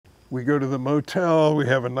We go to the motel, we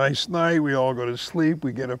have a nice night, we all go to sleep,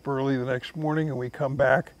 we get up early the next morning and we come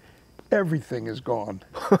back. Everything is gone.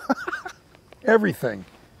 Everything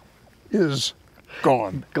is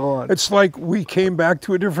gone. Gone. It's like we came back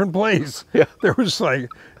to a different place. Yeah. There was like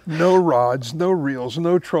no rods, no reels,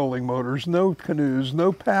 no trolling motors, no canoes,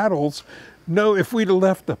 no paddles. No, if we'd have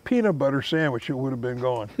left a peanut butter sandwich, it would have been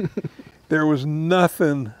gone. There was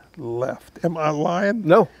nothing left. Am I lying?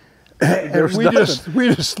 No. And we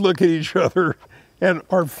just look at each other and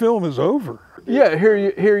our film is over. Yeah,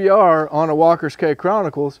 here you are on a Walker's Cay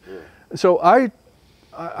Chronicles. So I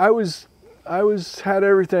had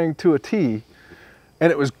everything to a T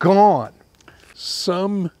and it was gone.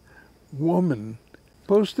 Some woman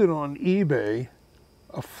posted on eBay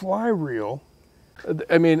a fly reel.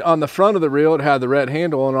 I mean, on the front of the reel, it had the red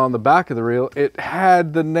handle, and on the back of the reel, it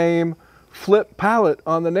had the name Flip Pallet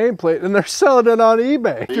on the nameplate, and they're selling it on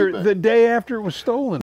eBay. The day after it was stolen.